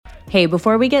Hey,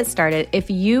 before we get started, if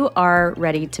you are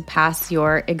ready to pass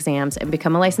your exams and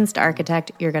become a licensed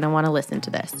architect, you're going to want to listen to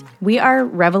this. We are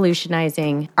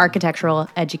revolutionizing architectural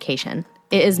education.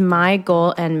 It is my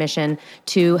goal and mission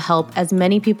to help as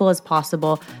many people as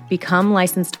possible become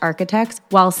licensed architects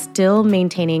while still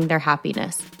maintaining their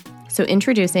happiness. So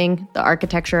introducing the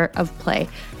Architecture of Play.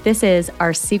 This is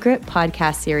our secret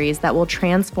podcast series that will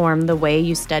transform the way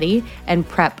you study and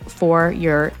prep for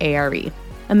your ARE.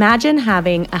 Imagine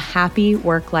having a happy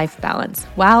work-life balance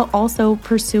while also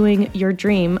pursuing your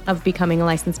dream of becoming a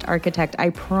licensed architect. I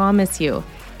promise you,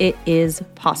 it is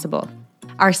possible.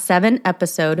 Our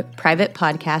 7-episode private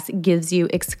podcast gives you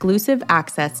exclusive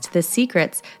access to the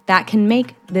secrets that can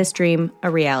make this dream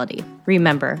a reality.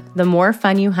 Remember, the more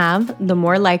fun you have, the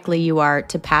more likely you are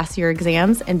to pass your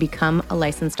exams and become a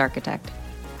licensed architect.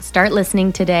 Start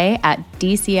listening today at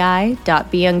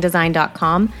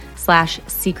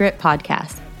dci.beyoungdesign.com/secret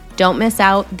podcast. Don't miss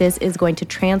out. This is going to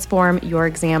transform your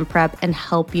exam prep and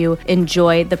help you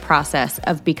enjoy the process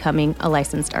of becoming a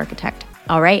licensed architect.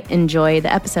 All right, enjoy the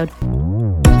episode.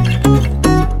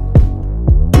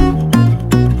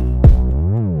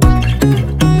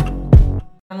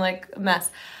 I'm like a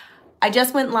mess. I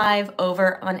just went live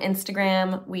over on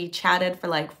Instagram. We chatted for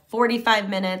like 45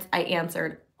 minutes. I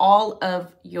answered all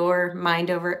of your Mind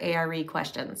Over ARE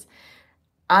questions.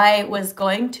 I was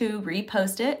going to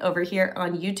repost it over here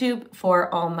on YouTube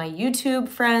for all my YouTube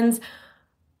friends,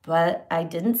 but I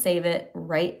didn't save it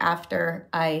right after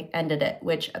I ended it,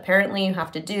 which apparently you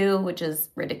have to do, which is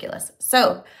ridiculous.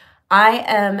 So I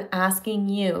am asking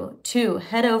you to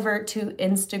head over to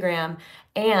Instagram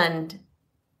and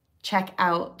check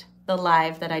out the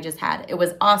live that I just had. It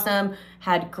was awesome,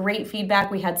 had great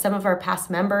feedback. We had some of our past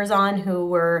members on who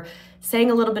were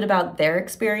saying a little bit about their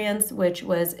experience, which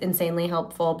was insanely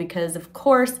helpful because, of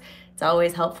course, it's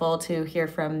always helpful to hear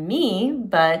from me,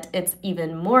 but it's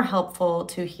even more helpful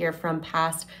to hear from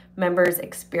past members'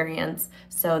 experience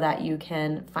so that you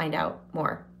can find out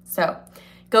more. So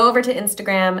go over to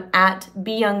Instagram at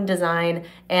BeYoungDesign,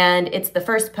 and it's the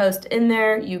first post in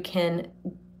there.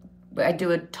 I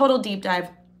do a total deep dive.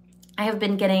 I have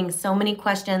been getting so many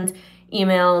questions,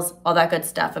 emails, all that good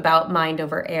stuff about Mind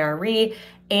Over ARE,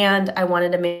 and I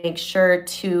wanted to make sure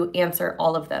to answer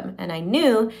all of them. And I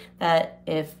knew that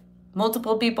if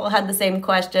multiple people had the same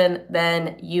question,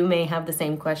 then you may have the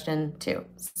same question too.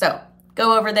 So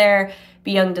go over there,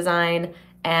 BeYoungDesign,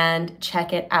 and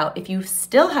check it out. If you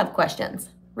still have questions,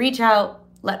 reach out,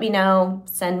 let me know,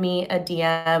 send me a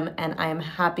DM, and I am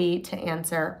happy to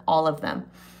answer all of them.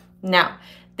 Now,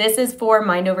 this is for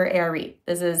Mind Over ARE.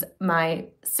 This is my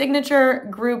signature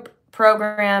group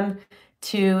program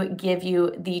to give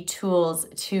you the tools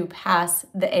to pass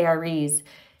the AREs.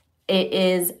 It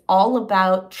is all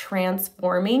about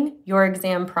transforming your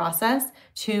exam process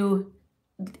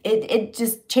it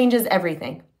just changes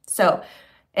everything. So,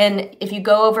 and if you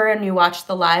go over and you watch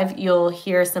the live, you'll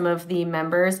hear some of the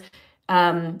members.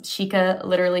 Shika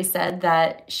literally said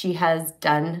that she has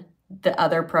done the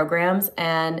other programs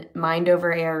and Mind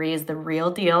Over ARE is the real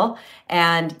deal,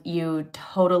 and you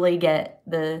totally get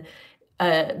the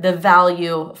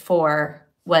value for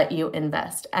what you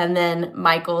invest. And then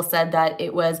Michael said that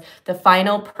it was the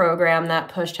final program that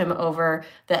pushed him over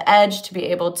the edge to be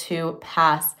able to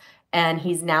pass, and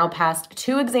he's now passed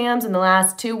 2 exams in the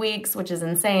last 2 weeks, which is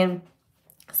insane.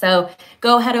 So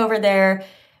go head over there.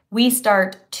 We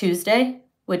start Tuesday,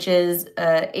 which is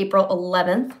April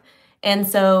 11th. And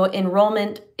so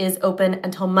enrollment is open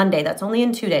until Monday. That's only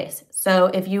in 2 days.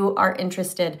 So if you are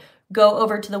interested, go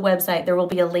over to the website. There will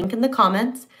be a link in the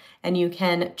comments and you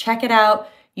can check it out.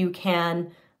 You can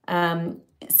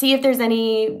see if there's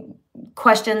any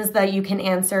questions that you can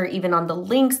answer even on the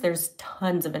links. There's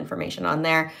tons of information on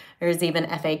there. There's even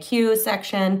FAQ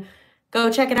section. Go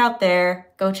check it out there.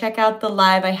 Go check out the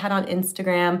live I had on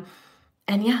Instagram.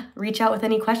 And yeah, reach out with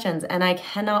any questions. And I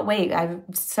cannot wait. I'm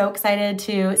so excited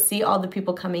to see all the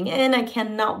people coming in. I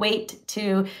cannot wait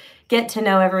to get to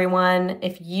know everyone.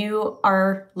 If you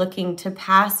are looking to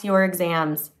pass your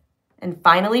exams and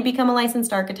finally become a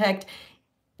licensed architect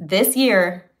this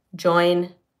year,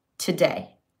 join today.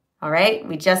 All right?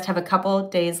 We just have a couple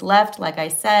days left. Like I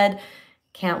said,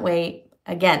 can't wait.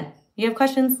 Again, you have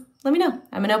questions? Let me know.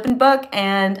 I'm an open book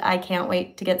and I can't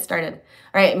wait to get started.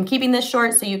 All right, I'm keeping this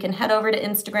short so you can head over to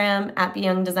Instagram at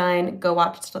BeYoungDesign. Go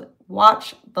watch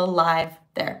the live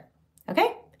there.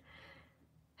 Okay?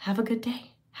 Have a good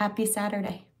day. Happy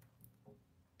Saturday.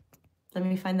 Let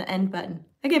me find the end button.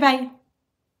 Okay, bye.